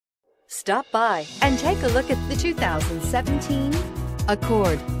Stop by and take a look at the 2017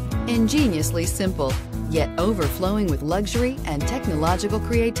 Accord. Ingeniously simple, yet overflowing with luxury and technological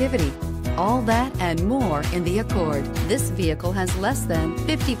creativity. All that and more in the Accord. This vehicle has less than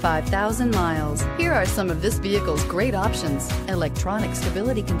 55,000 miles. Here are some of this vehicle's great options: electronic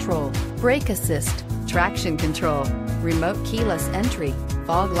stability control, brake assist, traction control, remote keyless entry,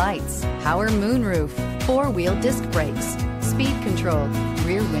 fog lights, power moonroof, four-wheel disc brakes, speed control,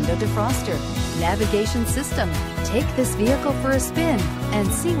 rear window defroster, navigation system. Take this vehicle for a spin and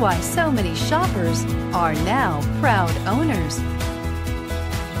see why so many shoppers are now proud owners.